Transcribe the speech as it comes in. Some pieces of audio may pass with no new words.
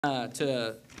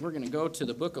We're going to go to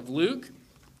the book of Luke.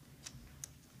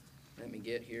 Let me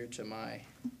get here to my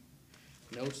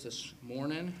notes this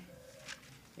morning.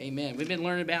 Amen. We've been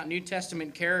learning about New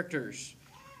Testament characters,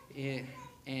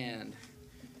 and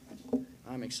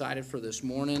I'm excited for this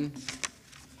morning.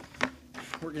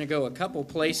 We're going to go a couple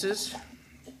places.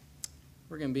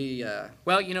 We're going to be,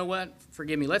 well, you know what?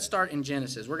 Forgive me. Let's start in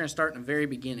Genesis. We're going to start in the very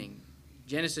beginning.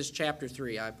 Genesis chapter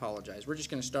 3, I apologize. We're just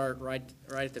going to start right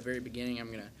at the very beginning. I'm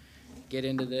going to get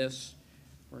into this.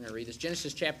 We're going to read this.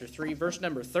 Genesis chapter 3, verse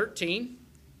number 13.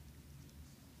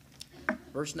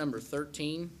 Verse number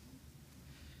 13.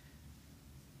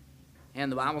 And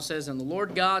the Bible says, "And the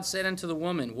Lord God said unto the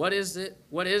woman, What is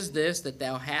this that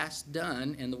thou hast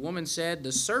done? And the woman said,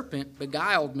 The serpent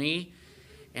beguiled me,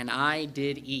 and I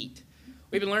did eat."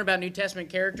 We've been learning about New Testament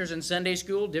characters in Sunday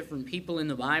school, different people in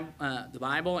the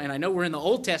Bible, and I know we're in the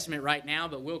Old Testament right now,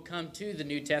 but we'll come to the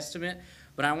New Testament.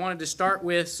 But I wanted to start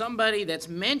with somebody that's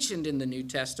mentioned in the New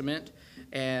Testament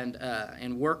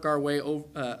and work our way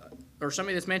over, or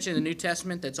somebody that's mentioned in the New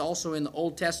Testament that's also in the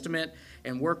Old Testament,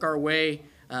 and work our way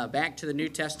back to the New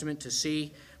Testament to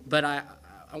see. But I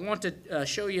want to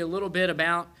show you a little bit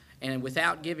about, and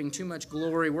without giving too much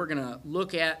glory, we're going to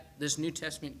look at this New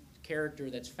Testament character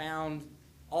that's found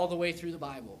all the way through the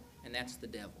Bible, and that's the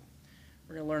devil.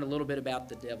 We're going to learn a little bit about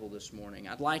the devil this morning.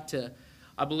 I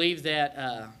believe that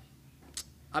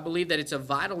it's of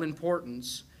vital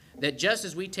importance that just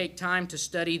as we take time to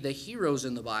study the heroes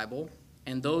in the Bible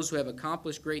and those who have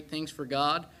accomplished great things for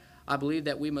God, I believe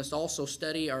that we must also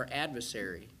study our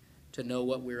adversary to know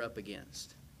what we're up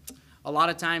against. A lot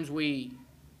of times we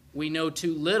know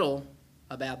too little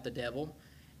about the devil,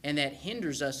 and that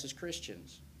hinders us as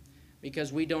Christians,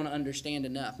 because we don't understand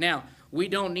enough. Now, we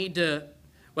don't need to,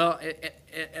 well,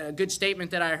 a good statement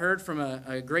that I heard from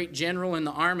a great general in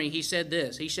the Army, he said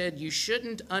this. He said, "You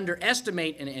shouldn't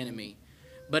underestimate an enemy,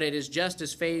 but it is just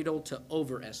as fatal to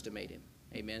overestimate him."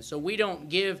 Amen. So we don't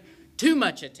give too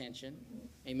much attention.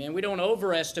 Amen. We don't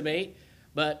overestimate,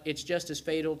 but it's just as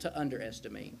fatal to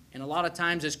underestimate. And a lot of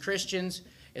times as Christians,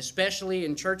 especially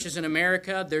in churches in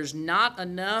America, there's not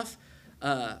enough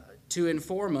to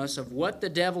inform us of what the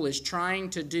devil is trying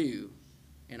to do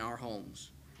in our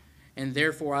homes. And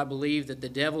therefore, I believe that the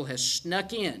devil has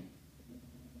snuck in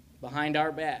behind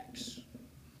our backs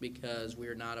because we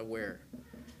are not aware.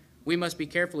 We must be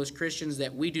careful as Christians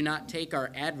that we do not take our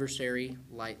adversary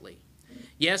lightly.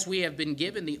 Yes, we have been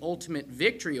given the ultimate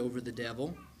victory over the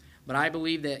devil, but I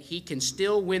believe that he can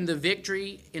still win the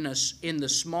victory in the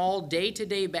small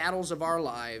day-to-day battles of our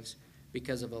lives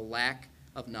because of a lack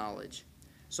of knowledge.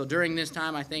 So during this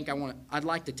time, I'd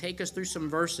like to take us through some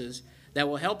verses that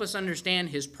will help us understand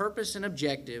his purpose and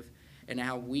objective and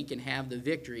how we can have the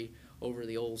victory over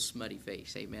the old smutty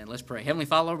face. Amen. Let's pray. Heavenly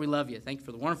Father, Lord, we love you. Thank you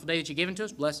for the wonderful day that you've given to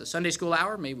us. Bless the Sunday school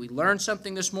hour. May we learn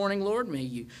something this morning, Lord. May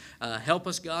you help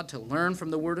us, God, to learn from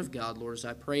the Word of God, Lord. As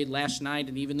I prayed last night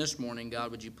and even this morning,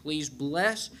 God, would you please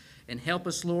bless and help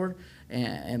us, Lord,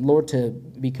 and Lord, to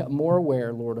become more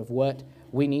aware, Lord, of what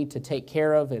we need to take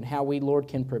care of and how we, Lord,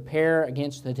 can prepare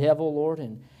against the devil, Lord,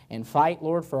 and fight,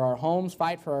 Lord, for our homes,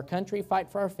 fight for our country, fight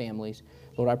for our families.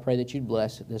 Lord, I pray that you'd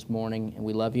bless it this morning, and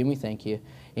we love you and we thank you.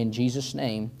 In Jesus'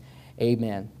 name,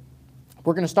 amen.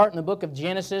 We're going to start in the book of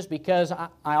Genesis because I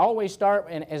always start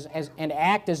and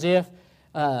act as if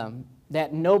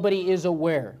that nobody is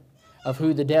aware of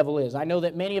who the devil is. I know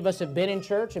that many of us have been in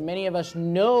church and many of us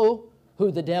know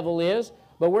who the devil is,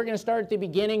 but we're going to start at the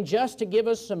beginning just to give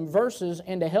us some verses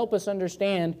and to help us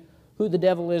understand who the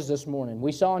devil is this morning.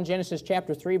 We saw in Genesis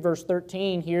chapter 3, verse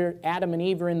 13 here, Adam and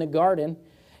Eve are in the garden,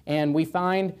 and we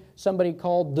find somebody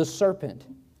called the serpent.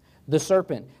 The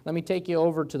serpent. Let me take you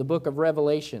over to the book of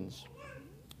Revelations.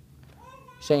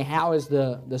 Saying, how is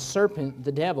the serpent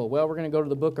the devil? Well, we're going to go to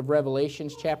the book of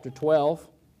Revelations, chapter 12.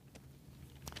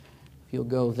 If you'll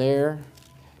go there.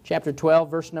 Chapter 12,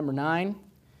 verse number 9.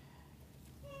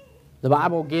 The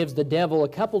Bible gives the devil a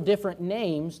couple different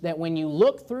names that when you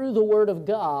look through the Word of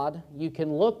God, you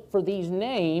can look for these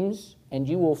names and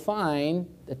you will find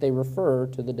that they refer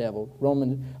to the devil.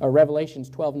 Revelations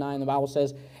 12:9, the Bible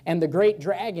says, "And the great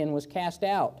dragon was cast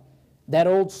out, that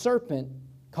old serpent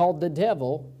called the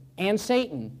devil and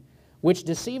Satan, which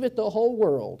deceiveth the whole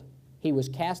world. He was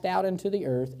cast out into the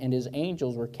earth, and his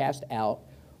angels were cast out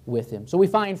with him." So we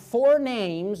find four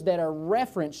names that are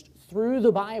referenced through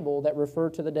the Bible that refer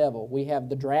to the devil. We have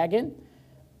the dragon,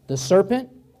 the serpent,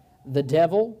 the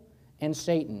devil, and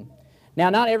Satan. Now,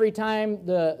 not every time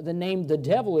the name the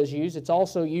devil is used, it's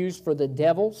also used for the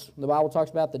devils. The Bible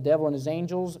talks about the devil and his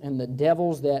angels and the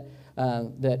devils that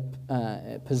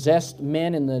possessed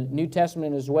men in the New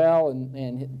Testament as well,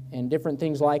 and different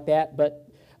things like that. But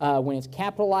when it's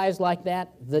capitalized like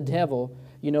that, the devil,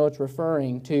 you know it's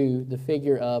referring to the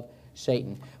figure of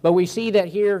Satan. But we see that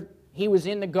here he was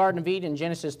in the Garden of Eden in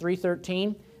Genesis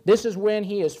 3:13. This is when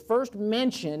he is first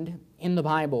mentioned in the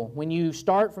Bible. When you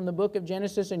start from the book of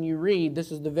Genesis and you read,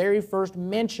 this is the very first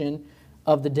mention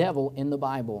of the devil in the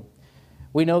Bible.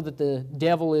 We know that the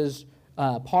devil is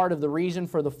part of the reason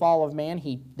for the fall of man.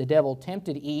 The devil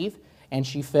tempted Eve, and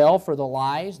she fell for the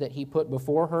lies that he put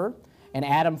before her, and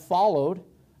Adam followed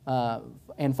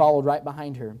right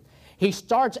behind her. He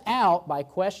starts out by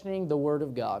questioning the Word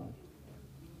of God.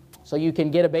 So you can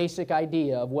get a basic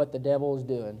idea of what the devil is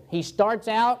doing. He starts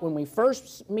out, when we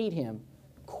first meet him,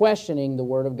 questioning the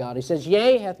Word of God. He says,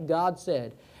 "Yea, hath God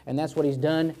said," and that's what he's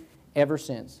done ever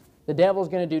since. The devil's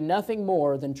going to do nothing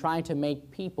more than trying to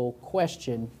make people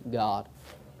question God.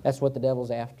 That's what the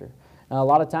devil's after. Now, a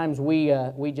lot of times we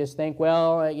just think,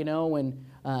 well, when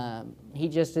he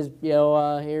just is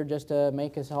here just to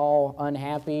make us all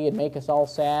unhappy and make us all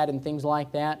sad and things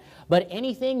like that. But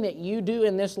anything that you do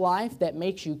in this life that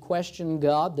makes you question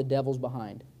God, the devil's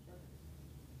behind.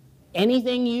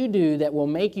 Anything you do that will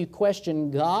make you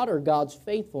question God or God's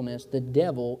faithfulness, the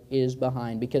devil is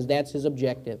behind, because that's his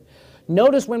objective.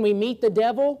 Notice when we meet the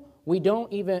devil, we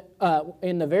don't even,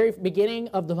 in the very beginning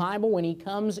of the Bible, when he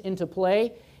comes into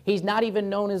play, he's not even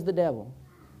known as the devil.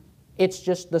 It's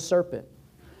just the serpent.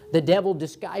 The devil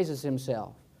disguises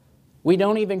himself. We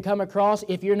don't even come across,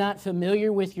 if you're not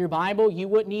familiar with your Bible, you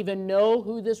wouldn't even know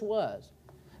who this was.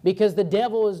 Because the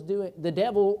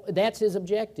devil, that's his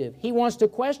objective. He wants to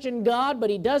question God, but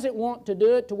he doesn't want to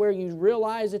do it to where you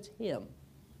realize it's him.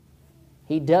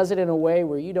 He does it in a way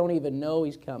where you don't even know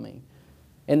he's coming.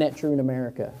 Isn't that true in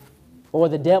America? Or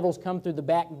the devil's come through the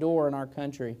back door in our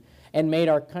country and made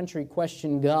our country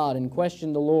question God and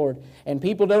question the Lord, and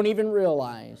people don't even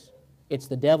realize it's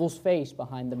the devil's face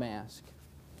behind the mask.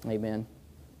 Amen.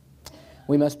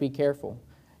 We must be careful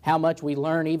how much we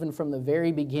learn even from the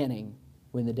very beginning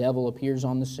when the devil appears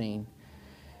on the scene.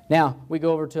 Now,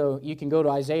 you can go to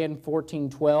Isaiah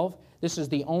 14:12. This is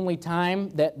the only time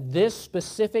that this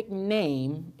specific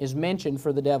name is mentioned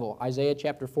for the devil. Isaiah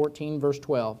chapter 14, verse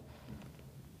 12.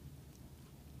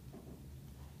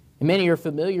 And many are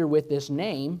familiar with this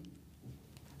name,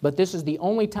 but this is the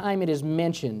only time it is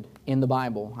mentioned in the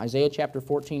Bible. Isaiah chapter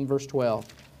 14, verse 12.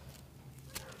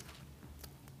 It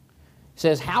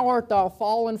says, "How art thou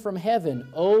fallen from heaven,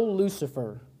 O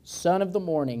Lucifer, son of the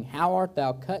morning? How art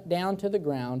thou cut down to the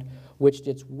ground, which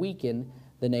didst weaken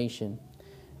the nation?"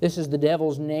 This is the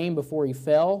devil's name before he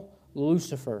fell,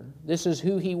 Lucifer. This is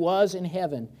who he was in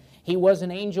heaven. He was an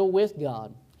angel with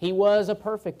God. He was a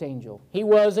perfect angel. He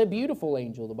was a beautiful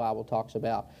angel, the Bible talks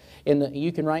about.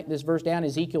 You can write this verse down,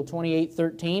 Ezekiel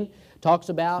 28:13 talks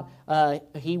about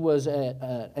he was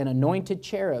an anointed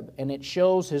cherub, and it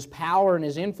shows his power and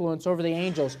his influence over the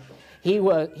angels.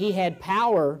 He had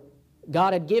power.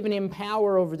 God had given him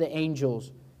power over the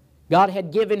angels. God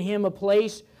had given him a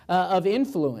place of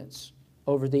influence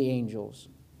over the angels.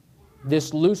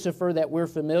 This Lucifer that we're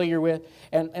familiar with.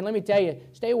 And let me tell you,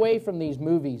 stay away from these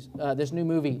movies, this new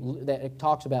movie that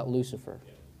talks about Lucifer.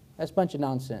 That's a bunch of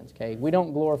nonsense, okay? We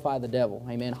don't glorify the devil,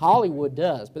 amen. Hollywood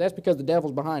does, but that's because the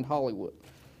devil's behind Hollywood,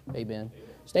 amen.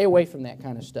 Stay away from that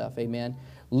kind of stuff, amen.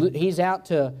 He's out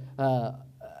to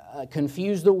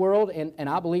confuse the world, and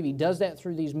I believe he does that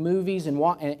through these movies and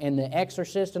The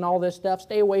Exorcist and all this stuff.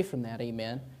 Stay away from that,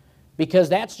 amen. Because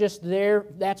that's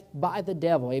by the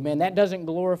devil, amen. That doesn't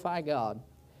glorify God.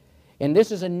 And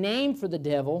this is a name for the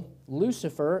devil,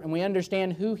 Lucifer, and we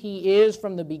understand who he is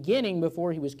from the beginning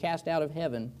before he was cast out of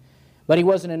heaven. But he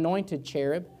was an anointed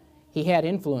cherub. He had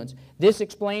influence. This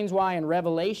explains why in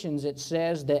Revelations it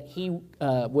says that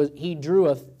he drew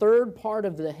a third part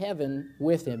of the heaven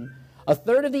with him. A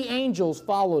third of the angels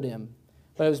followed him,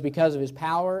 but it was because of his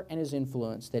power and his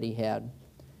influence that he had.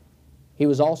 He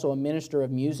was also a minister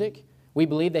of music. We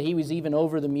believe that he was even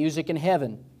over the music in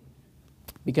heaven,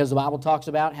 because the Bible talks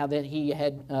about how that he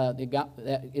had.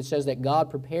 It says that God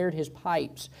prepared his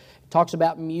pipes. It talks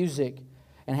about music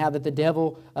and how that the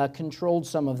devil controlled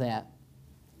some of that.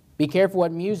 Be careful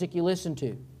what music you listen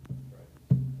to.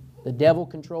 The devil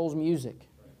controls music.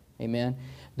 Amen.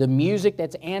 The music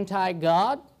that's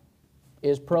anti-God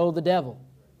is pro the devil.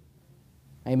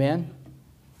 Amen.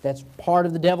 That's part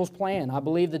of the devil's plan. I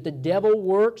believe that the devil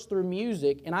works through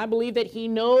music, and I believe that he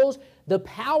knows the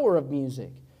power of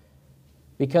music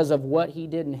because of what he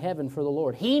did in heaven for the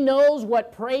Lord. He knows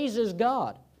what praises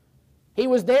God. He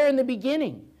was there in the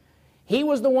beginning. He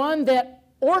was the one that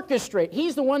orchestrated.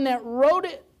 He's the one that wrote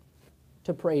it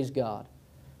to praise God.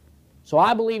 So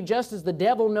I believe just as the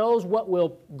devil knows what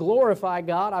will glorify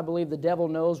God, I believe the devil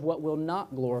knows what will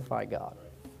not glorify God.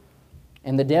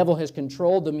 And the devil has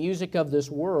controlled the music of this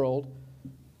world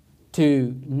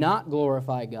to not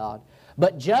glorify God.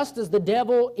 But just as the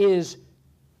devil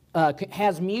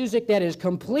has music that is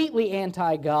completely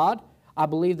anti-God, I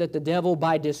believe that the devil,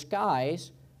 by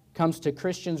disguise, comes to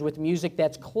Christians with music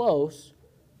that's close,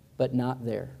 but not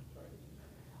there.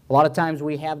 A lot of times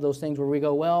we have those things where we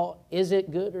go, well, is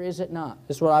it good or is it not?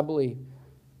 That's what I believe.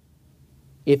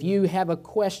 If you have a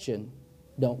question,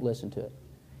 don't listen to it.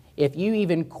 If you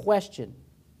even question,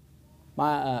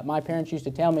 my parents used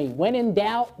to tell me, when in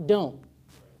doubt, don't.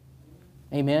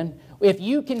 Amen. If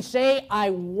you can say, I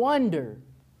wonder,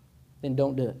 then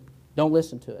don't do it. Don't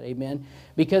listen to it. Amen.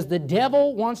 Because the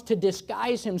devil wants to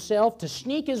disguise himself, to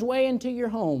sneak his way into your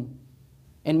home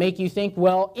and make you think,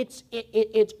 well, it's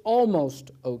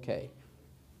almost okay.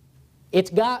 It's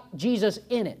got Jesus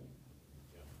in it.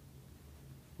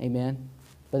 Amen.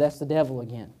 But that's the devil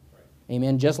again.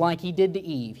 Amen. Just like he did to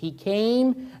Eve. He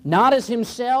came not as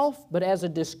himself, but as a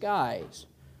disguise.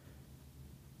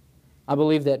 I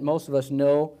believe that most of us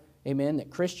know, amen, that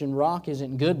Christian rock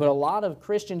isn't good, but a lot of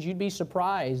Christians, you'd be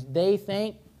surprised, they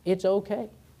think it's okay.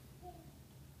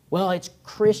 Well, it's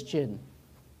Christian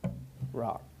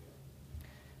rock.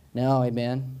 No,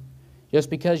 amen. Just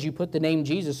because you put the name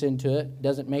Jesus into it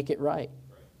doesn't make it right.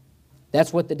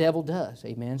 That's what the devil does,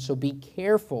 amen. So be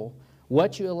careful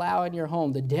what you allow in your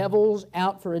home. The devil's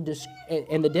out for and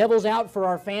the devil's out for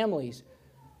our families.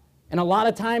 And a lot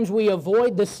of times we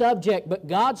avoid the subject, but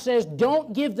God says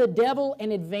don't give the devil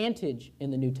an advantage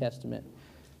in the New Testament.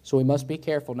 So we must be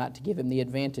careful not to give him the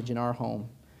advantage in our home.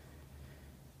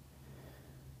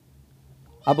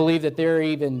 I believe that there are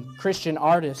even Christian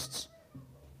artists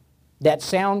that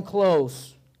sound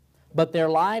close, but their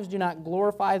lives do not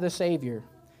glorify the Savior.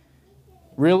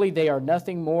 Really, they are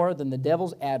nothing more than the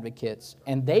devil's advocates,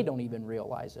 and they don't even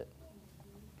realize it.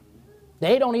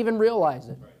 They don't even realize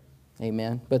it.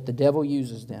 Amen. But the devil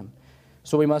uses them.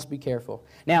 So we must be careful.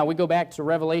 Now, we go back to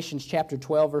Revelation chapter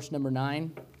 12, verse number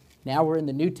 9. Now we're in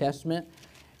the New Testament.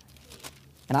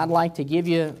 And I'd like to give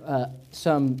you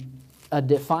a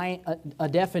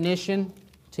definition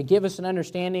to give us an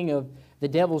understanding of the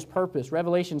devil's purpose.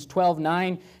 Revelations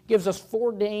 12:9 gives us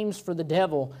 4 names for the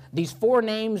devil. These 4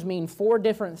 names mean 4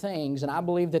 different things, and I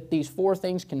believe that these 4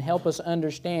 things can help us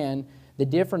understand the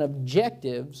different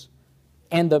objectives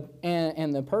and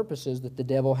the purposes that the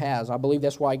devil has. I believe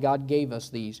that's why God gave us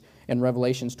these in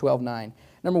Revelations 12:9.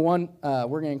 Number 1,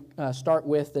 we're going to start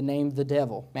with the name the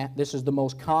devil. This is the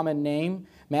most common name.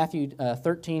 Matthew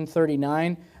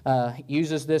 13:39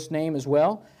 uses this name as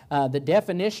well. The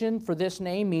definition for this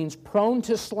name means prone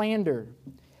to slander,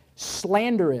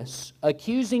 slanderous,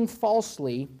 accusing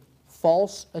falsely,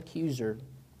 false accuser.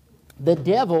 The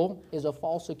devil is a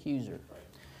false accuser.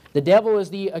 The devil is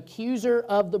the accuser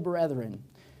of the brethren.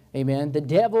 Amen. The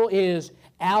devil is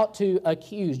out to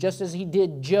accuse, just as he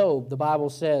did Job, the Bible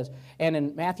says. And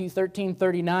in Matthew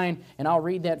 13:39, and I'll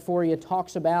read that for you, it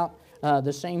talks about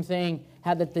the same thing,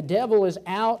 how that the devil is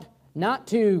out not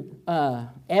to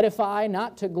edify,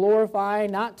 not to glorify,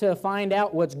 not to find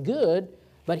out what's good,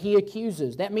 but he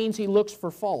accuses. That means he looks for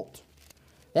fault.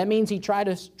 That means he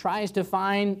tries to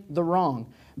find the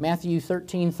wrong. Matthew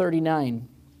 13:39.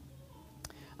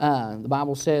 The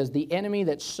Bible says, the enemy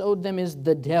that sowed them is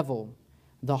the devil.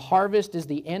 The harvest is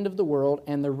the end of the world,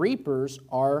 and the reapers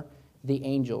are the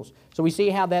angels. So we see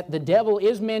how that the devil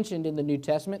is mentioned in the New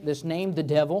Testament, this name, the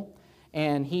devil,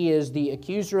 and he is the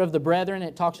accuser of the brethren.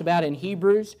 It talks about in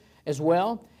Hebrews as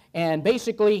well. And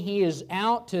basically he is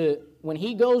out to, when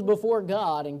he goes before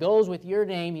God and goes with your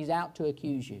name, he's out to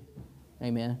accuse you.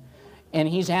 Amen. And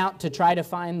he's out to try to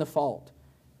find the fault.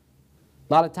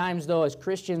 A lot of times, though, as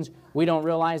Christians, we don't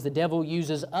realize the devil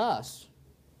uses us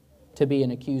to be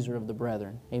an accuser of the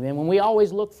brethren. Amen. When we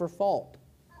always look for fault.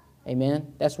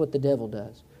 Amen. That's what the devil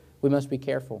does. We must be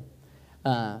careful.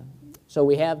 So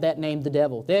we have that name, the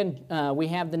devil. Then we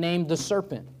have the name, the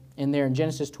serpent, in there in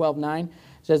Genesis 12:9. It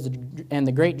says, and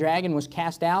the great dragon was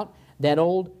cast out, that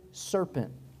old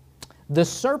serpent. The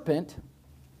serpent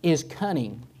is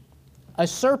cunning. A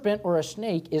serpent or a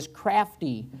snake is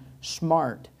crafty,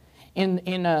 smart. In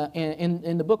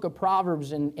the book of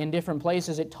Proverbs and in different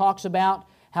places, it talks about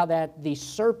how that the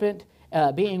serpent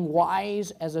being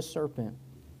wise as a serpent.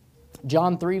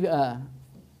 John 3, well,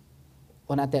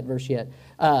 not that verse yet.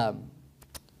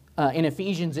 In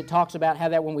Ephesians, it talks about how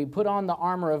that when we put on the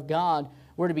armor of God,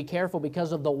 we're to be careful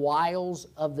because of the wiles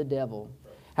of the devil.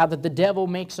 How that the devil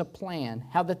makes a plan.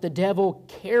 How that the devil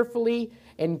carefully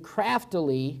and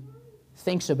craftily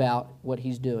thinks about what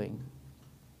he's doing.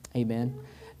 Amen.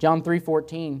 John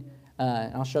 3:14,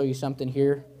 I'll show you something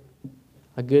here,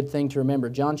 a good thing to remember.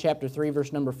 John chapter 3,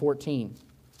 verse number 14.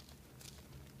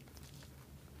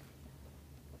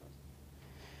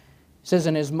 says,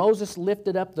 and as Moses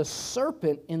lifted up the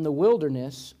serpent in the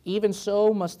wilderness, even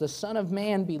so must the Son of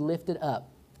Man be lifted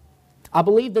up. I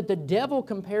believe that the devil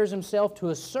compares himself to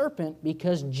a serpent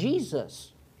because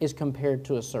Jesus is compared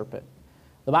to a serpent.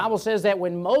 The Bible says that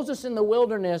when Moses in the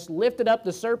wilderness lifted up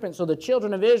the serpent, so the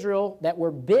children of Israel that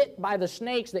were bit by the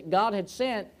snakes that God had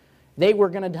sent, they were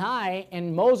going to die,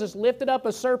 and Moses lifted up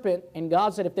a serpent, and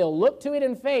God said if they'll look to it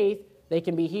in faith, they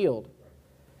can be healed.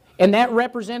 And that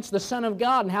represents the Son of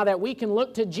God and how that we can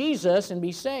look to Jesus and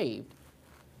be saved.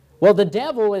 Well, the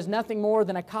devil is nothing more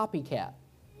than a copycat.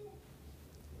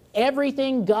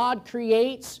 Everything God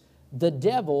creates, the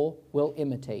devil will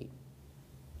imitate.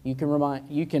 You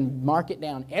can mark it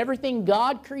down. Everything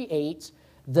God creates,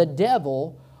 the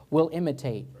devil will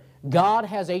imitate. God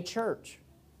has a church.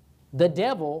 The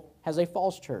devil has a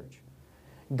false church.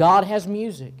 God has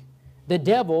music. The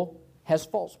devil has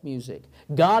false music.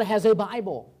 God has a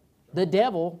Bible. The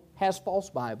devil has false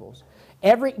Bibles.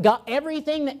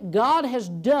 Everything that God has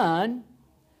done,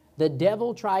 the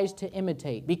devil tries to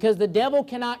imitate, because the devil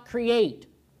cannot create.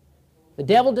 The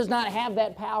devil does not have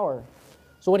that power.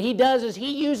 So what he does is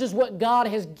he uses what God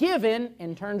has given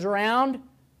and turns around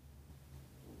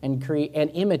and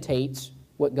imitates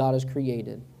what God has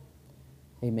created.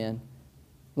 Amen.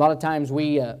 A lot of times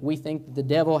we think that the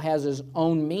devil has his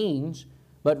own means,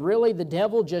 but really the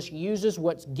devil just uses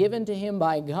what's given to him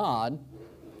by God,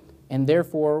 and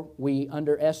therefore we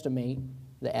underestimate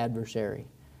the adversary.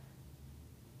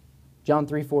 John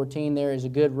 3:14 there is a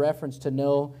good reference to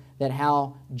know that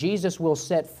how Jesus will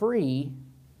set free,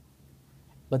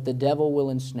 but the devil will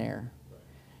ensnare.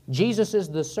 Jesus is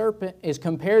the serpent, is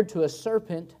compared to a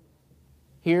serpent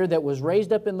here that was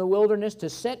raised up in the wilderness to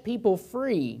set people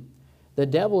free. The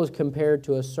devil is compared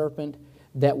to a serpent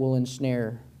that will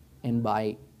ensnare and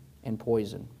bite and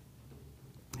poison.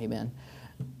 Amen.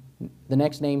 The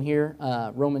next name here,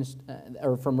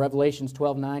 from Revelations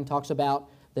 12:9, talks about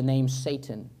the name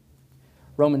Satan.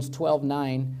 Romans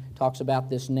 12:9 talks about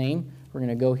this name. We're going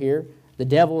to go here. The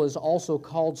devil is also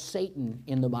called Satan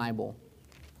in the Bible.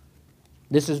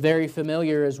 This is very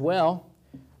familiar as well.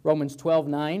 Romans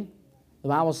 12:9. The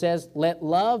Bible says, let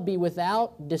love be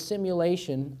without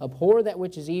dissimulation, abhor that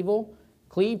which is evil,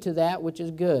 cleave to that which is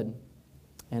good.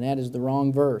 And that is the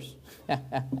wrong verse.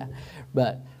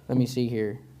 But let me see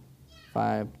here. If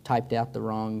I typed out the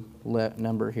wrong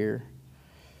number here.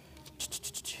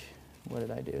 What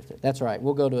did I do with it? That's all right.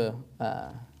 We'll go to,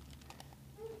 let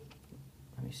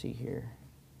me see here.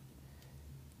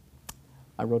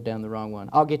 I wrote down the wrong one.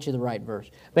 I'll get you the right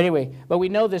verse. But anyway, we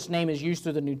know this name is used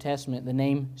through the New Testament, the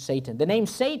name Satan. The name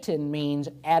Satan means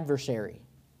adversary.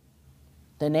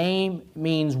 The name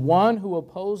means one who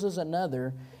opposes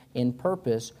another in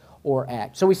purpose or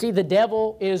act. So we see the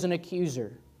devil is an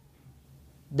accuser.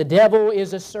 The devil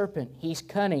is a serpent. He's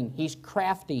cunning. He's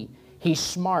crafty. He's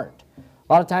smart.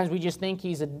 A lot of times we just think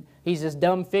he's this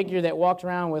dumb figure that walks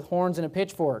around with horns and a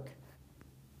pitchfork.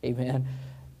 Amen.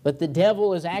 But the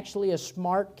devil is actually a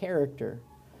smart character.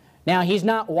 Now, he's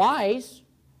not wise,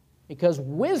 because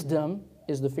wisdom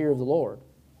is the fear of the Lord.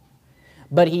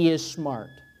 But he is smart.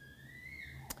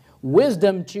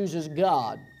 Wisdom chooses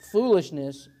God.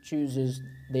 Foolishness chooses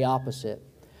the opposite.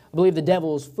 I believe the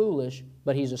devil is foolish,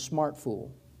 but he's a smart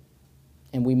fool.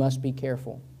 And we must be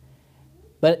careful.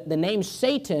 But the name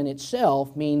Satan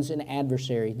itself means an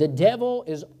adversary. The devil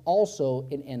is also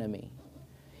an enemy.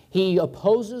 He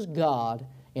opposes God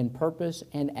in purpose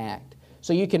and act.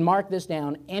 So you can mark this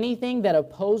down. Anything that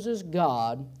opposes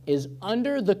God is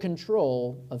under the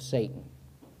control of Satan.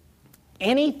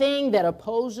 Anything that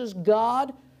opposes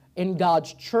God in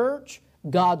God's church,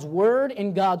 God's word,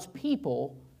 and God's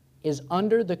people is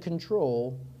under the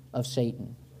control of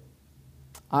Satan.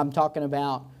 I'm talking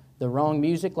about the wrong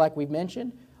music like we've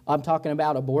mentioned. I'm talking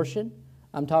about abortion.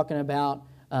 I'm talking about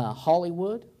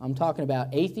Hollywood. I'm talking about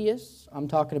atheists. I'm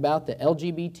talking about the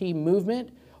LGBT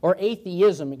movement, or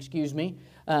atheism, excuse me,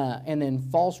 and then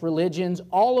false religions,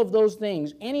 all of those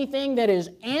things. Anything that is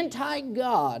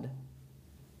anti-God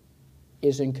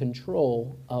is in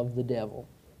control of the devil.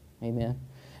 Amen.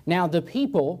 Now, the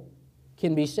people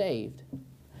can be saved,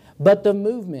 but the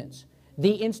movements,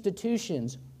 the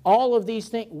institutions, all of these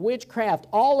things, witchcraft,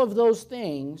 all of those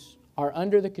things are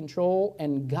under the control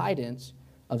and guidance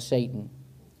of Satan,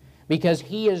 because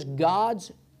he is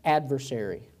God's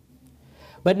adversary.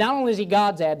 But not only is he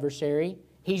God's adversary,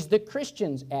 he's the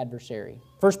Christian's adversary.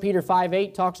 1 Peter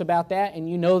 5:8 talks about that, and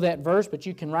you know that verse, but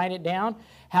you can write it down,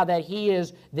 how that he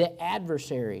is the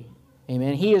adversary.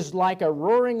 Amen. He is like a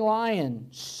roaring lion,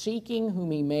 seeking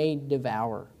whom he may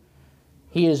devour.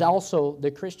 He is also the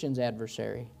Christian's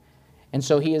adversary. And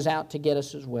so he is out to get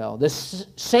us as well.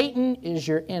 Satan is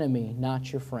your enemy,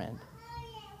 not your friend.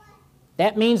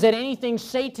 That means that anything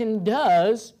Satan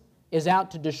does is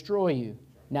out to destroy you,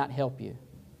 not help you.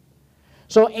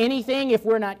 So anything, if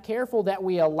we're not careful, that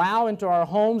we allow into our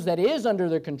homes that is under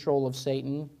the control of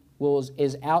Satan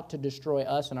is out to destroy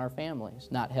us and our families,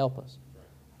 not help us.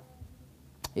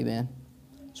 Amen.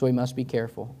 So we must be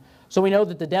careful. So we know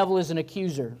that the devil is an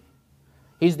accuser.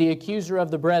 He's the accuser of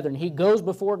the brethren. He goes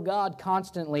before God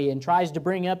constantly and tries to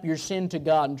bring up your sin to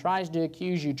God and tries to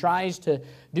accuse you, tries to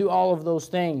do all of those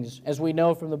things, as we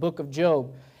know from the book of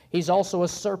Job. He's also a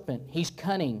serpent. He's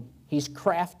cunning. He's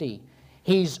crafty.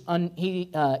 He is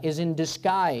in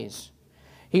disguise.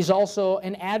 He's also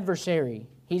an adversary.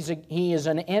 He is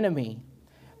an enemy.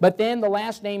 But then the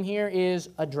last name here is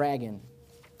a dragon.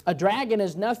 A dragon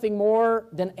is nothing more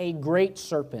than a great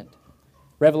serpent.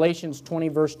 Revelations 20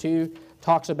 verse 2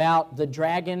 talks about the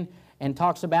dragon and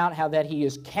talks about how that he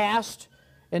is cast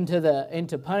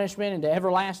into punishment, into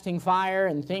everlasting fire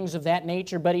and things of that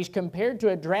nature. But he's compared to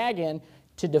a dragon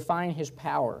to define his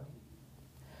power.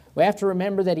 We have to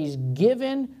remember that he's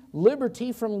given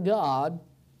liberty from God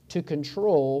to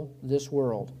control this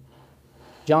world.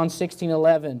 John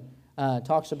 16:11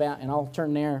 talks about, and I'll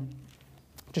turn there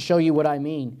to show you what I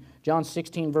mean. John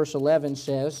 16 verse 11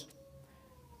 says,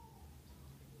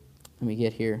 let me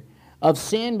get here. Of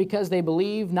sin, because they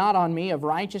believe not on me. Of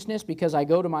righteousness, because I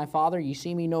go to my Father, ye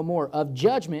see me no more. Of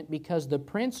judgment, because the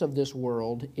prince of this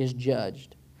world is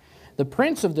judged. The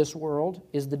prince of this world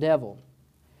is the devil.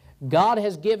 God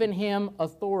has given him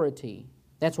authority.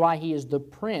 That's why he is the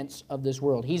prince of this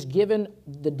world. He's given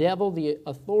the devil the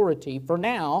authority, for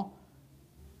now,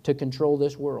 to control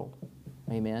this world.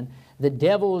 Amen. The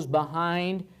devil is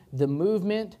behind the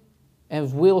movement,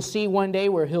 as we'll see one day,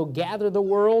 where he'll gather the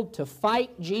world to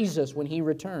fight Jesus when he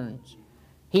returns.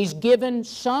 He's given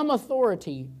some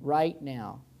authority right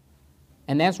now.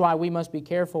 And that's why we must be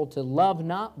careful to love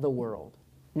not the world,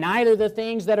 neither the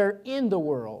things that are in the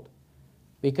world,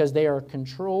 because they are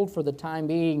controlled for the time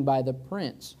being by the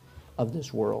prince of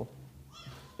this world.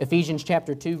 Ephesians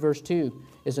chapter 2, verse 2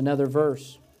 is another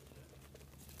verse.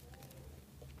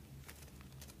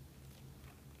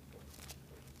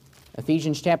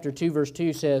 Ephesians chapter 2, verse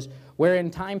 2 says, where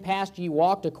in time past ye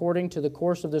walked according to the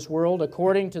course of this world,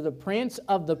 according to the prince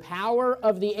of the power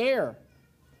of the air,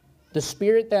 the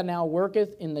spirit that now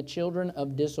worketh in the children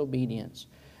of disobedience.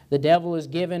 The devil is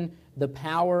given the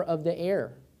power of the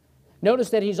air. Notice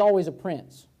that he's always a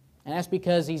prince, and that's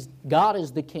because God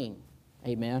is the king.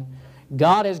 Amen.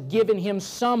 God has given him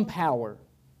some power,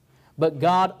 but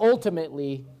God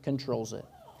ultimately controls it.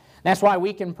 That's why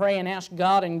we can pray and ask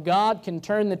God, and God can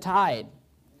turn the tide.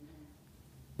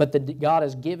 But God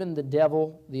has given the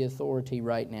devil the authority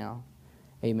right now.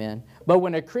 Amen. But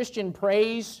when a Christian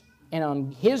prays, and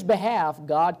on his behalf,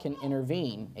 God can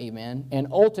intervene. Amen. And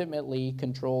ultimately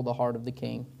control the heart of the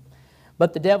king.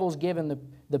 But the devil's given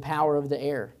the power of the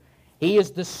air. He is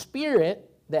the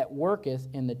spirit that worketh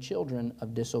in the children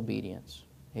of disobedience.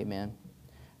 Amen.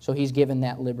 So he's given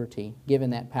that liberty, given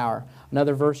that power.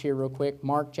 Another verse here real quick.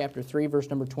 Mark chapter 3, verse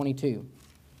number 22.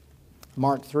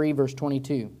 Mark 3, verse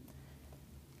 22. It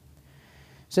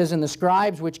says, and the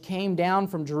scribes which came down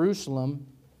from Jerusalem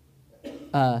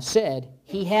said,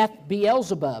 he hath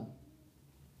Beelzebub,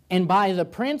 and by the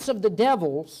prince of the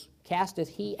devils casteth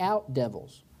he out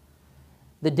devils.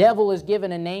 The devil is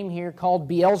given a name here called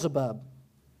Beelzebub.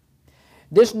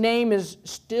 This name is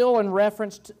still in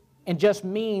reference to, and just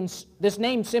means, this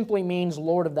name simply means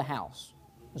Lord of the house,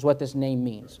 is what this name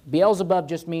means. Beelzebub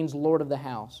just means Lord of the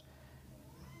house.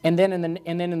 And then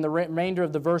in the remainder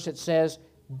of the verse it says,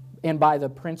 and by the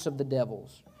prince of the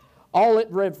devils. All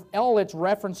it's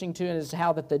referencing to is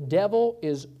how that the devil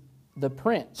is the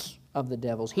prince of the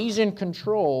devils. He's in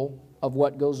control of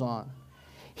what goes on.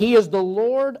 He is the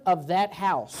Lord of that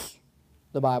house,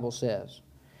 the Bible says.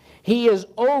 He is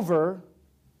over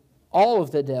all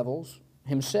of the devils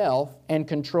himself and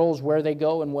controls where they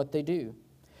go and what they do.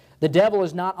 The devil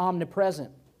is not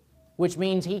omnipresent, which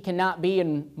means he cannot be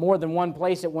in more than one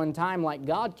place at one time like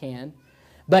God can,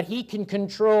 but he can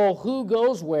control who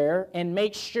goes where and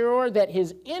make sure that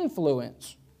his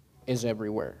influence is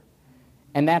everywhere.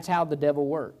 And that's how the devil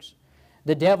works.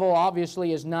 The devil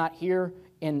obviously is not here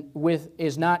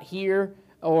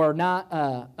or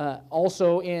not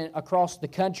also across the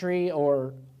country,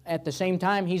 or at the same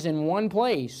time he's in one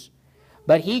place.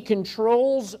 But he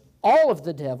controls all of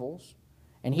the devils,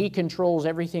 and he controls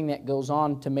everything that goes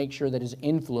on to make sure that his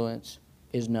influence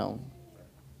is known.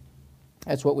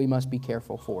 That's what we must be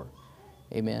careful for.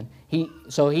 Amen. He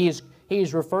he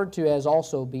is referred to as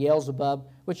also Beelzebub,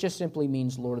 which just simply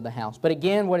means Lord of the house. But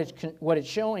again, what it's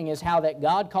showing is how that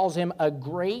God calls him a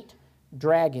great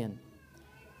dragon,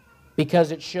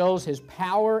 because it shows his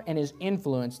power and his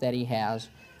influence that he has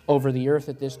over the earth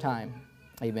at this time.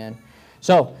 Amen.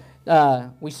 So,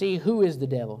 we see who is the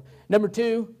devil. Number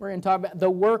 2, we're going to talk about the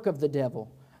work of the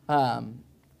devil.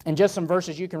 And just some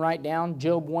verses you can write down.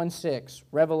 Job 1:6,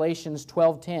 Revelations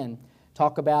 12:10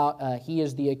 talk about he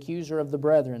is the accuser of the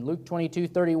brethren. Luke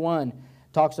 22:31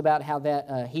 talks about how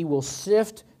that he will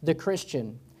sift the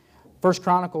Christian. 1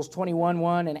 Chronicles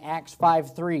 21:1 and Acts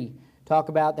 5:3 talk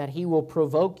about that he will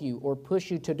provoke you or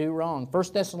push you to do wrong.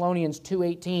 1 Thessalonians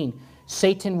 2:18,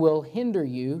 Satan will hinder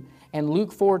you. And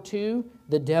Luke 4:2,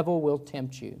 the devil will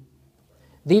tempt you.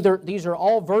 These are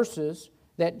all verses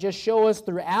that just show us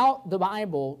throughout the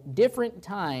Bible different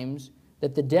times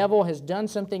that the devil has done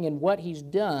something in what he's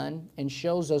done and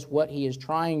shows us what he is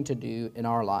trying to do in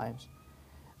our lives.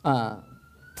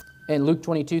 And Luke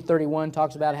 22:31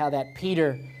 talks about how that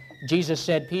Jesus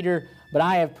said, Peter, but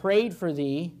I have prayed for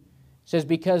thee, says,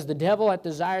 because the devil hath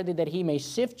desired thee that he may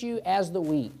sift you as the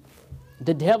wheat.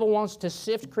 The devil wants to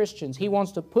sift Christians. He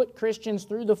wants to put Christians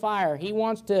through the fire. He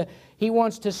wants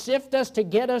to sift us to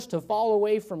get us to fall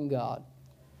away from God.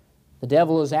 The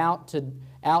devil is out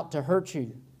to hurt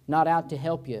you, not out to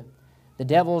help you. The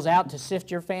devil is out to sift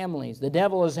your families. The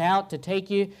devil is out to take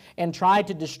you and try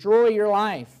to destroy your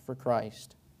life for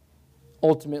Christ,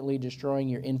 ultimately destroying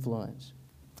your influence.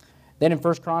 Then in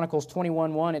 1 Chronicles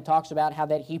 21:1, it talks about how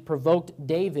that he provoked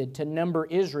David to number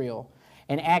Israel.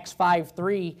 In Acts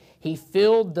 5:3, he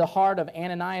filled the heart of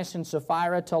Ananias and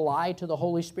Sapphira to lie to the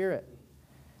Holy Spirit.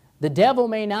 The devil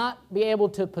may not be able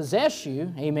to possess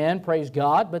you, amen, praise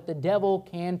God, but the devil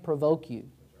can provoke you.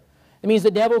 It means the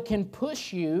devil can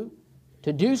push you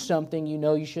to do something you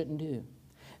know you shouldn't do.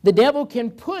 The devil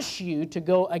can push you to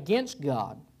go against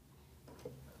God.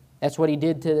 That's what he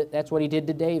did to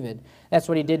David. That's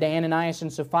what he did to Ananias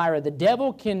and Sapphira. The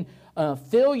devil can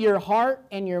fill your heart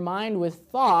and your mind with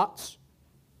thoughts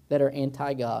that are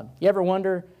anti-God. You ever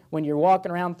wonder when you're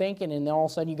walking around thinking and then all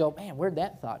of a sudden you go, man, where'd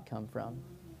that thought come from?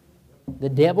 The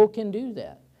devil can do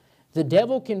that. The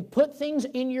devil can put things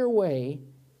in your way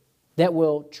that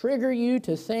will trigger you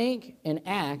to think and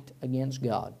act against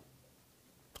God.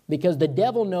 Because the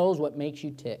devil knows what makes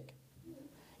you tick.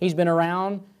 He's been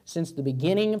around since the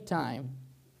beginning of time,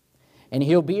 and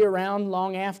he'll be around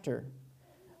long after.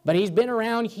 But he's been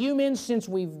around humans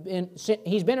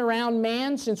he's been around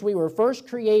man since we were first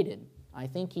created. I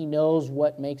think he knows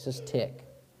what makes us tick.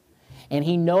 And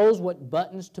he knows what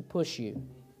buttons to push you.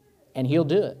 And he'll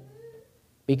do it.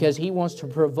 Because he wants to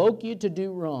provoke you to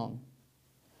do wrong.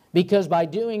 Because by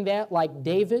doing that, like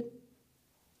David,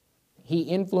 he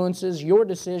influences your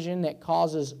decision that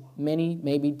causes many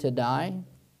maybe to die,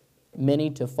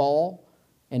 many to fall,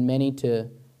 and many to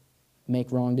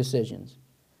make wrong decisions.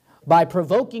 By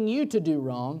provoking you to do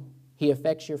wrong, he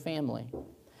affects your family.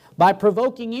 By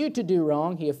provoking you to do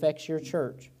wrong, he affects your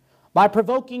church. By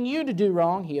provoking you to do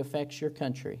wrong, he affects your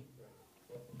country.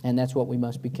 And that's what we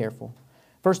must be careful.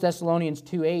 1 Thessalonians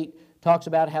 2:8 talks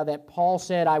about how that Paul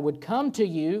said, I would come to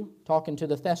you, talking to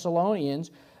the Thessalonians.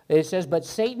 It says, but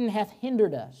Satan hath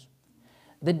hindered us.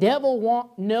 The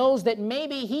devil knows that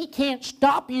maybe he can't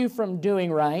stop you from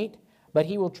doing right, but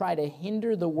he will try to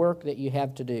hinder the work that you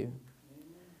have to do.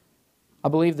 I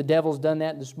believe the devil's done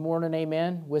that this morning,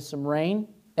 amen, with some rain.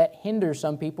 That hinders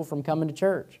some people from coming to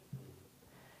church.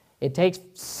 It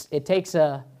takes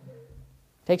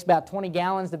about 20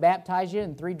 gallons to baptize you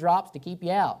and 3 drops to keep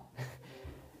you out.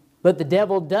 But the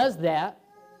devil does that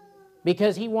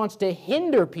because he wants to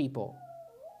hinder people.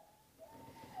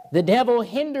 The devil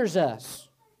hinders us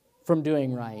from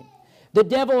doing right. The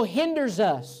devil hinders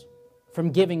us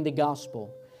from giving the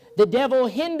gospel. The devil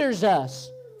hinders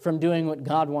us from doing what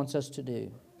God wants us to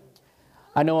do.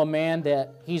 I know a man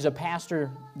that he's a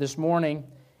pastor this morning,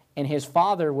 and his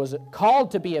father was called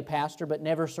to be a pastor but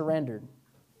never surrendered.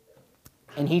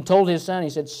 And he told his son, he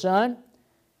said, son,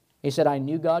 he said, I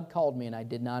knew God called me and I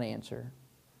did not answer.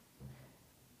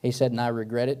 He said, and I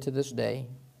regret it to this day.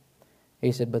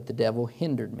 He said, but the devil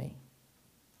hindered me.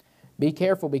 Be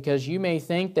careful, because you may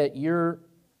think that you're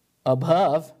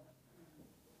above,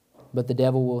 but the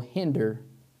devil will hinder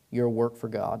your work for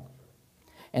God.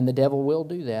 And the devil will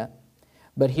do that.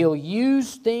 But he'll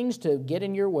use things to get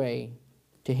in your way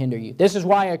to hinder you. This is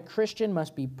why a Christian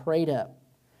must be prayed up.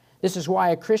 This is why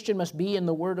a Christian must be in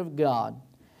the Word of God.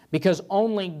 Because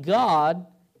only God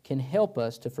can help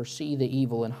us to foresee the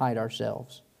evil and hide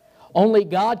ourselves. Only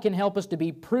God can help us to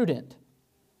be prudent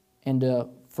and to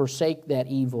forsake that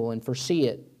evil and foresee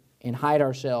it and hide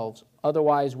ourselves.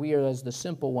 Otherwise, we are as the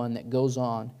simple one that goes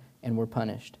on and we're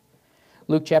punished.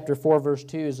 Luke chapter 4, verse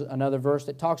 2 is another verse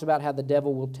that talks about how the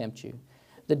devil will tempt you.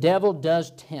 The devil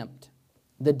does tempt.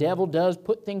 The devil does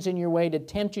put things in your way to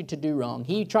tempt you to do wrong.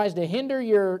 He tries to hinder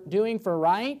your doing for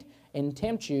right and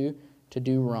tempt you to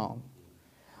do wrong.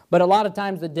 But a lot of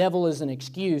times the devil is an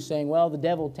excuse saying, well, the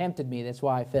devil tempted me, that's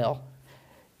why I fell.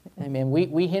 I mean,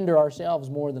 we hinder ourselves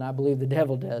more than I believe the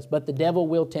devil does. But the devil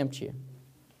will tempt you.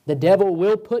 The devil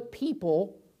will put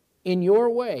people in your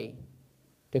way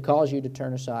to cause you to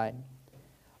turn aside.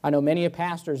 I know many of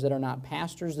pastors that are not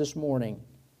pastors this morning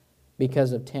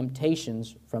because of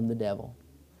temptations from the devil.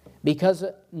 Because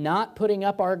of not putting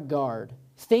up our guard,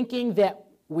 thinking that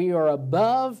we are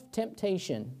above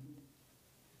temptation,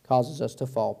 causes us to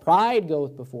fall. Pride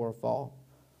goeth before a fall.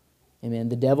 Amen.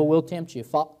 The devil will tempt you.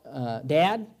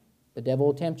 Dad, the devil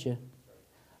will tempt you.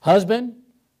 Husband,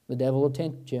 the devil will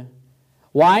tempt you.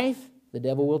 Wife, the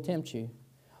devil will tempt you.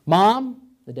 Mom,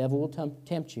 the devil will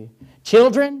tempt you.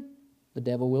 Children, the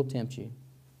devil will tempt you.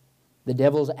 The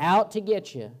devil's out to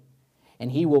get you,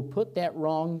 and he will put that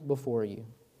wrong before you.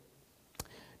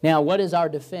 Now, what is our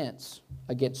defense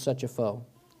against such a foe?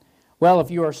 Well,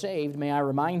 if you are saved, may I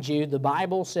remind you, the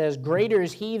Bible says, greater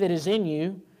is he that is in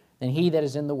you than he that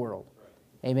is in the world.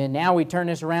 Amen. Now we turn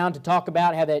this around to talk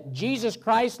about how that Jesus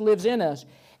Christ lives in us,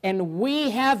 and we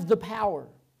have the power.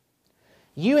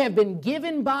 You have been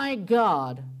given by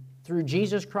God, through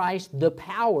Jesus Christ, the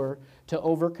power to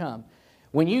overcome.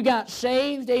 When you got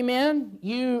saved, amen,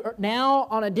 you are now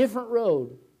on a different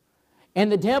road. And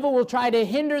the devil will try to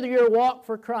hinder your walk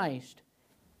for Christ.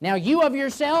 Now you of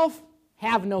yourself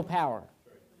have no power.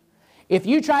 If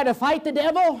you try to fight the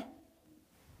devil,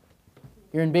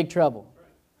 you're in big trouble.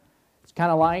 It's kind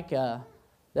of like the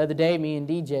other day, me and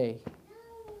DJ,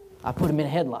 I put him in a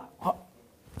headlock. Oh.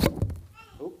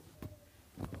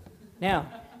 Now,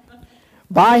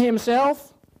 by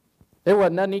himself, there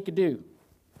wasn't nothing he could do.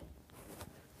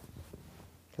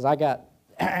 Because I got...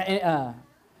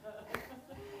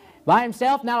 by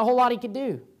himself, not a whole lot he could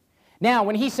do. Now,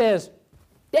 when he says,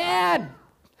 Dad!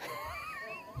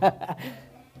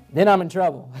 Then I'm in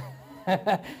trouble.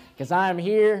 Because I'm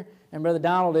here, and Brother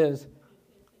Donald is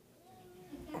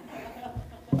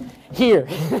here.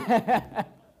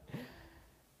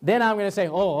 Then I'm going to say,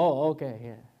 okay,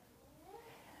 yeah.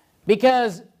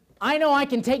 Because I know I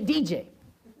can take DJ,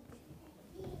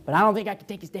 but I don't think I can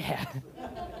take his dad.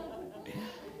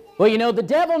 Well, you know, the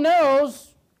devil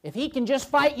knows if he can just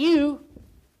fight you,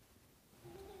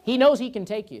 he knows he can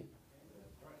take you.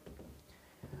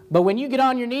 But when you get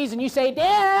on your knees and you say,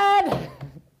 Dad,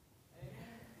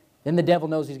 then the devil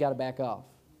knows he's got to back off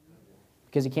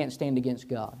because he can't stand against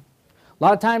God. A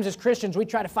lot of times as Christians, we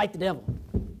try to fight the devil.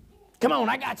 Come on,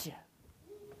 I got you.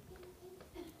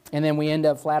 And then we end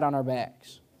up flat on our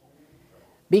backs.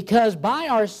 Because by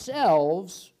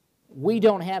ourselves, we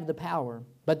don't have the power.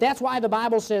 But that's why the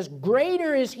Bible says,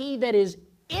 greater is he that is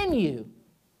in you.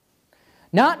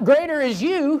 Not greater is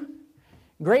you.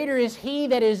 Greater is he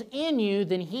that is in you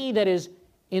than he that is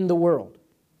in the world.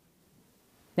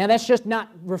 Now that's just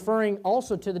not referring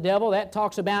also to the devil. That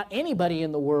talks about anybody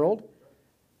in the world,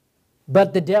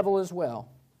 but the devil as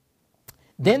well.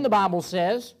 Then the Bible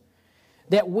says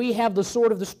that we have the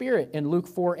sword of the Spirit in Luke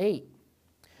 4:8.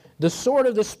 The sword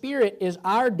of the Spirit is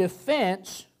our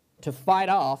defense to fight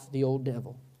off the old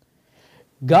devil.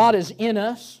 God is in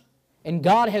us, and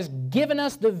God has given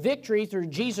us the victory through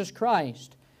Jesus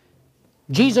Christ.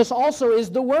 Jesus also is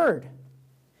the Word.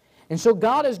 And so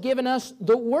God has given us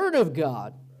the Word of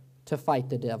God to fight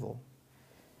the devil.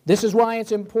 This is why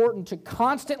it's important to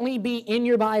constantly be in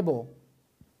your Bible.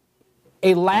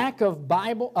 A lack of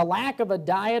a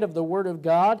diet of the Word of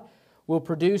God will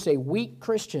produce a weak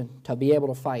Christian to be able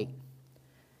to fight.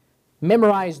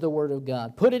 Memorize the Word of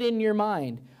God. Put it in your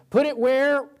mind. Put it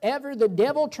wherever the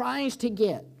devil tries to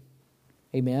get.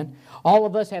 Amen. All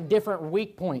of us have different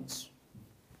weak points.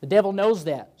 The devil knows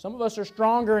that. Some of us are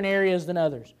stronger in areas than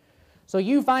others. So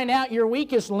you find out your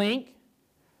weakest link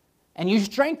and you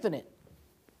strengthen it.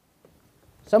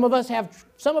 Some of us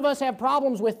have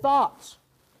problems with thoughts.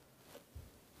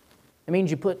 It means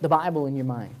you put the Bible in your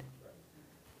mind.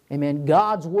 Amen.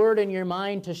 God's Word in your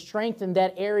mind to strengthen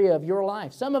that area of your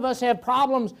life. Some of us have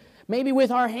problems maybe with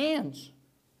our hands.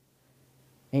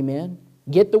 Amen.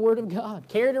 Get the Word of God.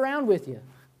 Carry it around with you.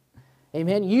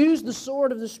 Amen. Use the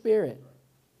sword of the Spirit.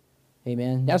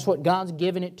 Amen. That's what God's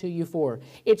given it to you for.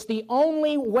 It's the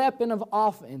only weapon of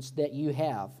offense that you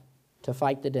have to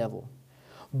fight the devil.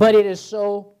 But it is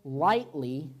so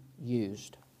lightly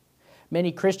used.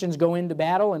 Many Christians go into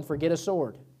battle and forget a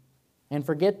sword. And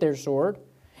forget their sword.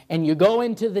 And you go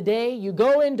into the day, you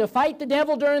go in to fight the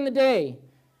devil during the day,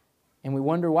 and we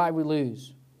wonder why we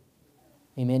lose.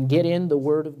 Amen. Get in the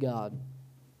Word of God.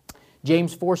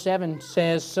 James 4:7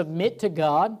 says, submit to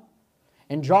God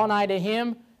and draw nigh to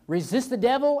Him. Resist the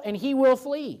devil and he will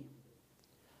flee.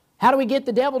 How do we get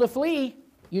the devil to flee?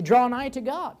 You draw nigh to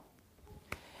God.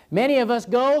 Many of us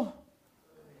go,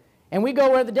 and we go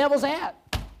where the devil's at.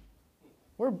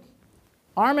 We're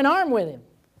arm in arm with him.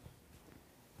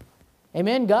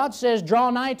 Amen. God says draw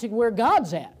nigh to where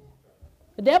God's at.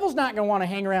 The devil's not going to want to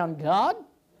hang around God.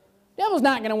 The devil's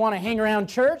not going to want to hang around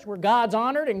church where God's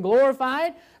honored and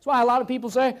glorified. That's why a lot of people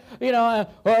say, I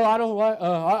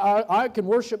can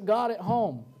worship God at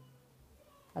home.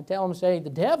 I tell them, say, the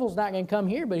devil's not going to come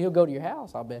here, but he'll go to your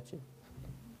house, I'll bet you.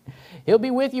 He'll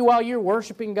be with you while you're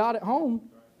worshiping God at home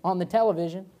on the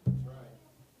television.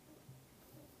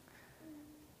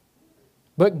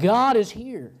 But God is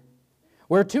here.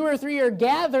 Where 2 or 3 are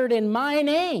gathered in my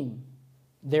name,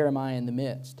 there am I in the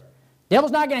midst.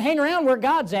 Devil's not going to hang around where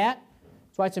God's at.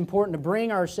 That's why it's important to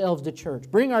bring ourselves to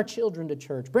church, bring our children to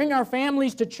church, bring our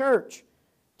families to church,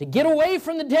 to get away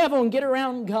from the devil and get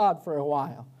around God for a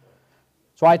while.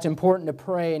 That's why it's important to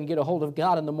pray and get a hold of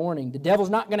God in the morning. The devil's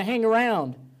not going to hang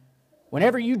around.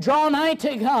 Whenever you draw nigh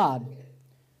to God,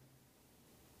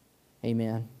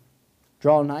 amen,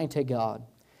 draw nigh to God.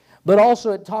 But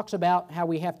also it talks about how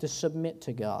we have to submit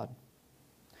to God.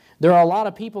 There are a lot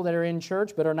of people that are in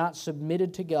church but are not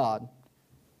submitted to God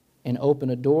and open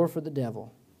a door for the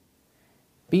devil.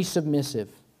 Be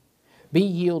submissive. Be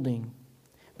yielding.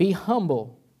 Be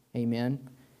humble. Amen.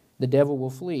 The devil will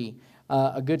flee.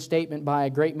 A good statement by a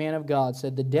great man of God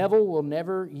said, the devil will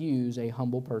never use a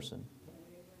humble person.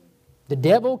 The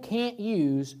devil can't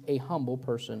use a humble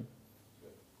person.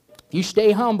 If you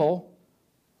stay humble,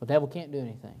 the devil can't do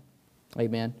anything.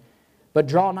 Amen. But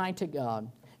draw nigh to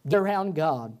God. Get around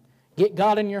God. Get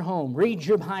God in your home. Read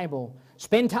your Bible.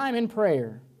 Spend time in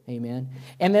prayer. Amen.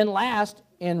 And then last,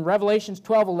 in Revelation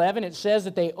 12:11, it says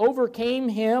that they overcame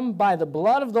him by the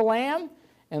blood of the Lamb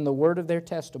and the word of their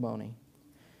testimony.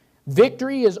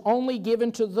 Victory is only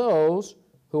given to those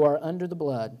who are under the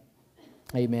blood.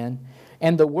 Amen.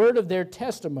 And the word of their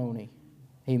testimony.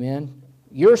 Amen.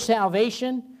 Your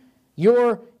salvation,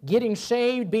 your getting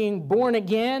saved, being born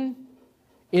again,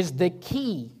 is the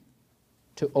key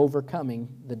to overcoming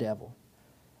the devil.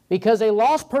 Because a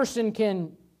lost person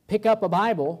can pick up a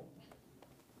Bible,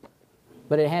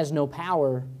 but it has no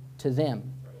power to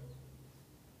them.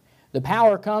 The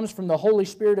power comes from the Holy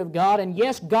Spirit of God, and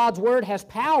yes, God's Word has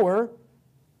power,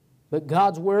 but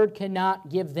God's Word cannot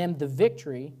give them the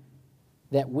victory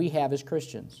that we have as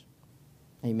Christians.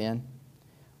 Amen.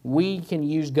 We can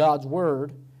use God's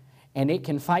Word, and it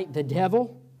can fight the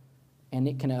devil, and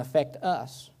it can affect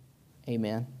us.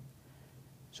 Amen.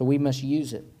 So we must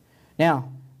use it.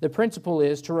 Now, the principle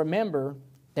is to remember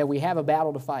that we have a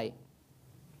battle to fight.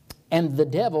 And the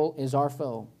devil is our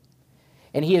foe.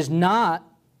 And he is not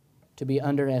to be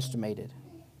underestimated.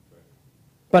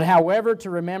 But however, to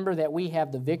remember that we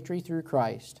have the victory through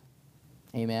Christ.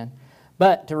 Amen.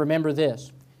 But to remember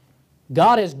this.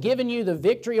 God has given you the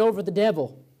victory over the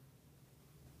devil.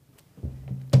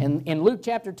 And in Luke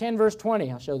chapter 10, verse 20,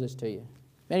 I'll show this to you.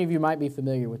 Many of you might be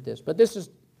familiar with this, but this is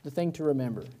the thing to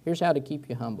remember. Here's how to keep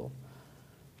you humble.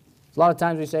 A lot of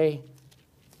times we say,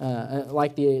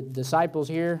 like the disciples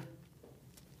here,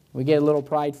 we get a little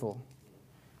prideful.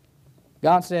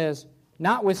 God says,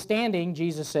 notwithstanding,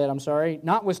 Jesus said,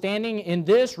 notwithstanding in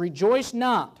this rejoice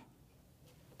not,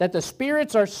 that the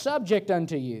spirits are subject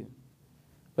unto you,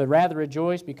 but rather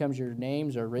rejoice because your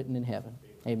names are written in heaven.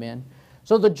 Amen.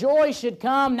 So the joy should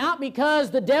come not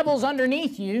because the devil's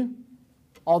underneath you,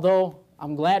 although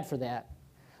I'm glad for that,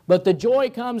 but the joy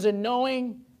comes in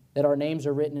knowing that our names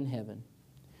are written in heaven.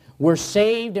 We're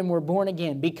saved and we're born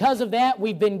again. Because of that,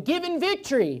 we've been given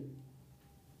victory.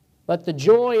 But the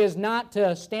joy is not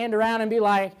to stand around and be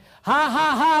like, ha,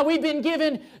 ha, ha, we've been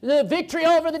given the victory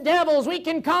over the devils. We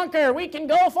can conquer. We can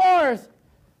go forth.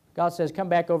 God says, come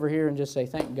back over here and just say,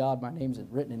 thank God my name's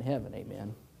written in heaven.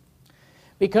 Amen.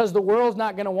 Because the world's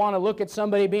not going to want to look at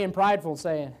somebody being prideful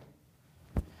saying,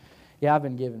 yeah, I've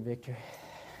been given victory.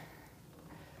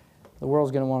 The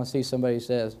world's going to want to see somebody who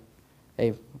says,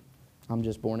 hey, I'm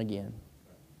just born again.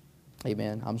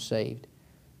 Amen. I'm saved.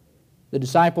 The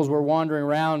disciples were wandering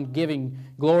around giving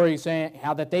glory, saying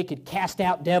how that they could cast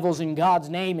out devils in God's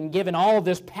name and given all of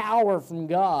this power from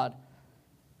God.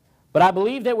 But I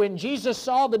believe that when Jesus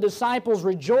saw the disciples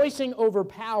rejoicing over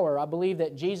power, I believe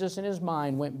that Jesus in his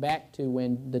mind went back to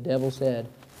when the devil said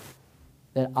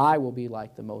that I will be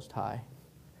like the Most High.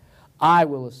 I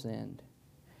will ascend.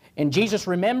 And Jesus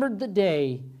remembered the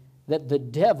day that the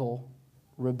devil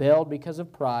rebelled because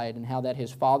of pride and how that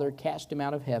his Father cast him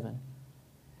out of heaven.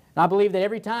 And I believe that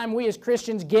every time we as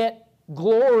Christians get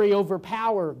glory over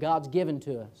power God's given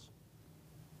to us,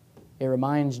 it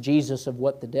reminds Jesus of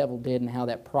what the devil did and how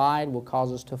that pride will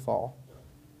cause us to fall.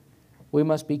 We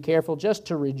must be careful just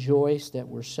to rejoice that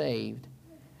we're saved,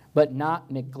 but not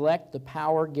neglect the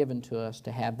power given to us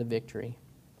to have the victory.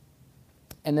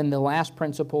 And then the last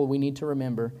principle we need to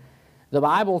remember, the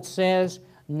Bible says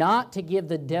not to give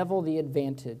the devil the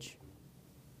advantage.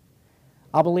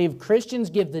 I believe Christians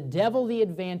give the devil the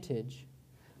advantage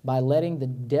by letting the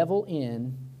devil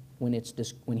in when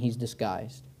he's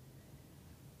disguised.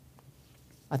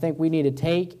 I think we need to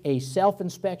take a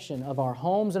self-inspection of our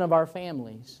homes and of our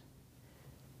families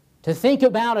to think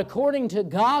about, according to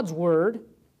God's Word,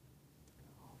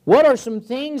 what are some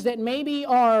things that maybe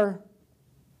are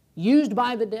used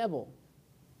by the devil?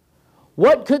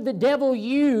 What could the devil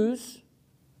use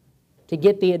to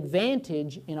get the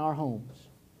advantage in our homes?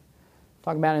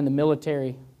 Talk about in the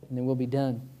military, and then we'll be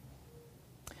done.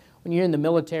 When you're in the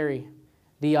military,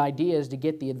 the idea is to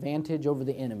get the advantage over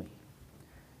the enemy.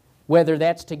 Whether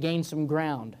that's to gain some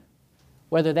ground,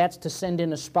 whether that's to send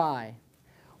in a spy,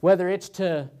 whether it's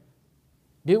to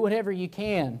do whatever you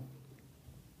can.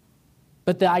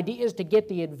 But the idea is to get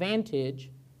the advantage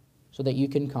so that you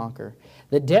can conquer.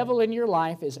 The devil in your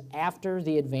life is after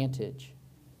the advantage.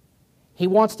 He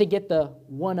wants to get the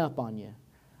one-up on you.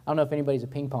 I don't know if anybody's a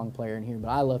ping pong player in here, but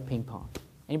I love ping pong.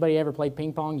 Anybody ever played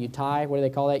ping pong? You tie, what do they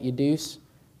call that? You deuce.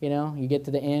 You know, you get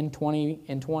to the end, 20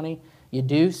 and 20. You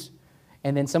deuce.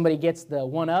 And then somebody gets the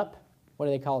one-up. What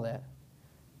do they call that?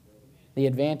 The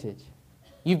advantage.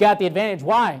 You've got the advantage.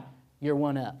 Why? You're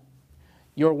one-up.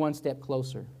 You're one step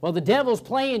closer. Well, the devil's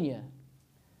playing you,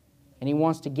 and he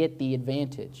wants to get the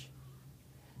advantage.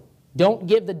 Don't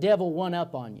give the devil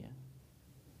one-up on you.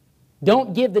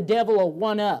 Don't give the devil a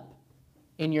one-up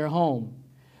in your home.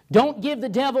 Don't give the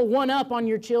devil one-up on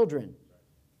your children.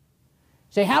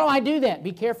 Say, how do I do that?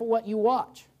 Be careful what you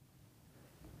watch.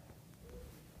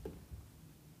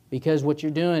 Because what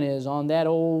you're doing is on that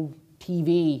old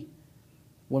TV,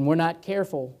 when we're not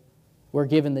careful, we're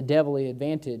giving the devil the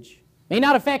advantage. May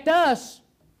not affect us,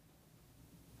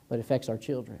 but it affects our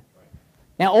children.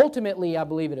 Now, ultimately, I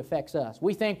believe it affects us.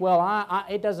 We think, well,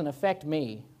 it doesn't affect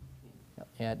me.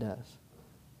 Yeah, it does.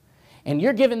 And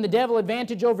you're giving the devil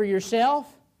advantage over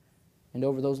yourself and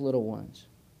over those little ones.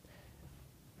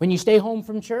 When you stay home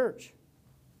from church,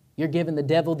 you're giving the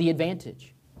devil the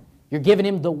advantage. You're giving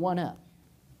him the one-up.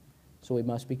 So we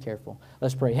must be careful.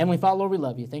 Let's pray. Heavenly Father, Lord, we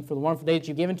love you. Thank you for the wonderful day that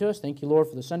you've given to us. Thank you, Lord,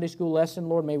 for the Sunday school lesson.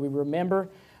 Lord, may we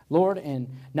remember, Lord, and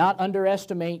not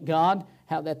underestimate, God,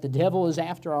 how that the devil is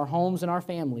after our homes and our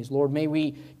families. Lord, may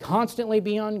we constantly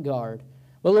be on guard.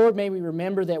 But Lord, may we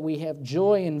remember that we have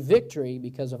joy and victory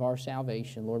because of our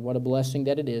salvation. Lord, what a blessing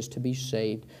that it is to be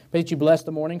saved. Pray that you bless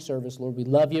the morning service. Lord, we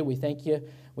love you. We thank you.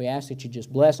 We ask that you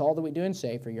just bless all that we do and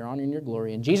say for your honor and your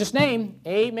glory. In Jesus' name,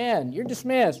 amen. You're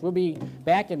dismissed. We'll be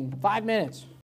back in 5 minutes.